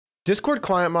Discord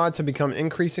client mods have become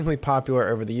increasingly popular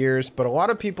over the years, but a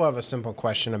lot of people have a simple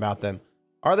question about them.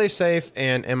 Are they safe,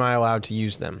 and am I allowed to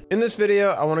use them? In this video,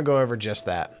 I want to go over just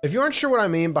that. If you aren't sure what I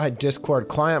mean by Discord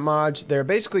client mods, they're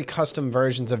basically custom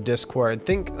versions of Discord.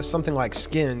 Think something like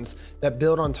skins that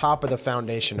build on top of the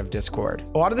foundation of Discord.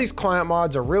 A lot of these client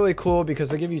mods are really cool because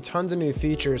they give you tons of new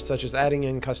features, such as adding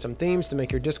in custom themes to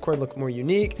make your Discord look more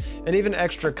unique, and even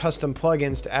extra custom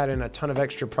plugins to add in a ton of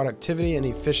extra productivity and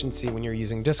efficiency when you're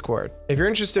using Discord. If you're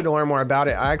interested to learn more about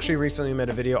it, I actually recently made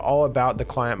a video all about the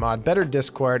client mod Better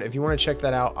Discord. If you want to check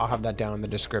that out, I'll have that down in the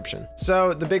description.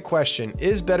 So the big question,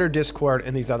 is Better Discord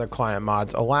and these other client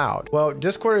mods allowed? Well,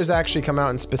 Discord has actually come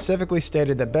out and specifically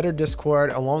stated that Better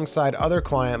Discord alongside other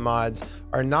client mods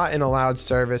are not an allowed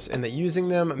service and that using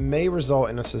them may result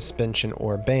in a suspension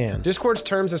or ban. Discord's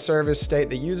terms of service state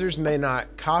that users may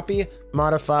not copy,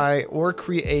 modify, or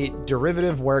create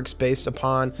derivative works based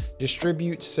upon,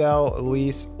 distribute, sell,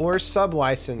 lease, or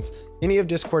sublicense any of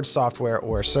Discord's software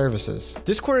or services.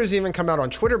 Discord has even come out on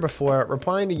Twitter before,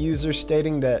 replying to users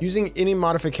stating that using any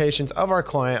modifications of our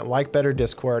client, like Better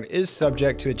Discord, is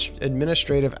subject to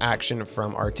administrative action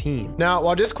from our team. Now,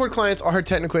 while Discord clients are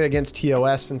technically against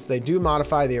TOS since they do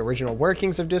modify the original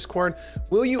workings of Discord,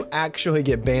 will you actually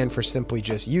get banned for simply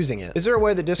just using it? Is there a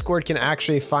way that Discord can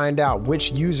actually find out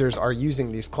which users are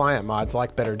using these client mods,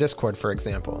 like Better Discord, for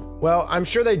example? Well, I'm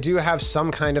sure they do have some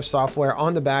kind of software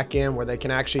on the back end where they can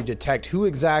actually detect who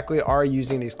exactly are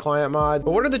using these client mods,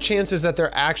 but what are the chances that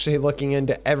they're actually looking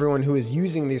into everyone who is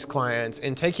using these clients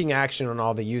and taking action on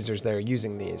all the users that are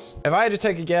using these? If I had to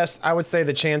take a guess, I would say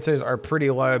the chances are pretty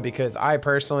low because I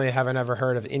personally haven't ever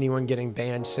heard of anyone getting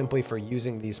banned simply for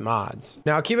using these mods.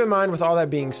 Now, keep in mind with all that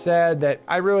being said that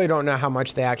I really don't know how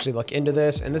much they actually look into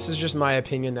this, and this is just my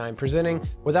opinion that I'm presenting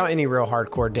without any real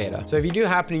hardcore data. So if you do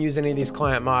happen to use any of these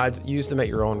client mods, use them at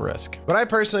your own risk. But I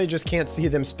personally just can't see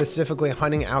them specifically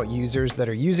hunting out users that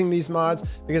are using these mods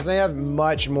because they have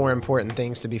much more important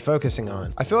things to be focusing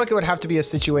on. I feel like it would have to be a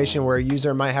situation where a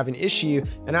user might have an issue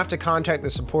and have to contact the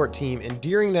support team, and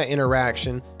during that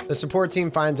interaction, the support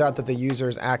team finds out that the user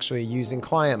is actually using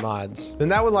client mods. Then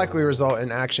that would likely result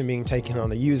in action being taken on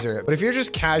the user. But if you're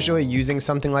just casually using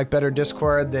something like Better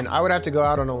Discord, then I would have to go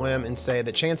out on a limb and say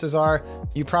that chances are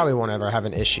you probably won't ever have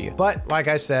an issue. But like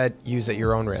I said, use at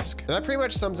your own risk. And that pretty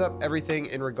much sums up everything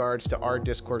in regards to our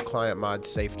Discord client mods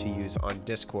safe to use on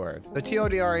Discord. The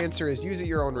TLDR answer is use at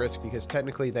your own risk because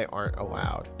technically they aren't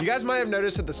allowed. You guys might have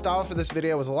noticed that the style for this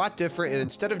video was a lot different, and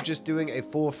instead of just doing a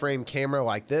full frame camera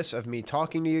like this of me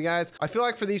talking to you guys, I feel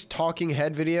like for these talking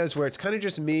head videos where it's kind of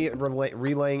just me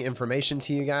relaying information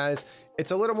to you guys,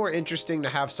 it's a little more interesting to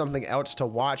have something else to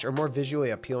watch, or more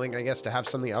visually appealing, I guess, to have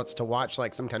something else to watch,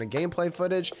 like some kind of gameplay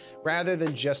footage, rather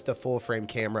than just the full frame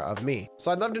camera of me.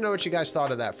 So I'd love to know what you guys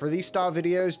thought of that. For these style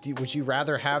videos, would you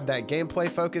rather have that gameplay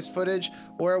focused footage,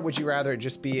 or would you rather it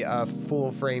just be a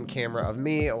full frame camera of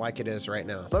me like it is right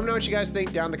now? Let me know what you guys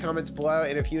think down in the comments below,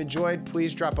 and if you enjoyed,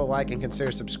 please drop a like and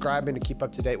consider subscribing to keep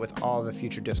up to date with all the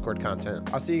future Discord content.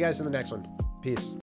 I'll see you guys in the next one. Peace.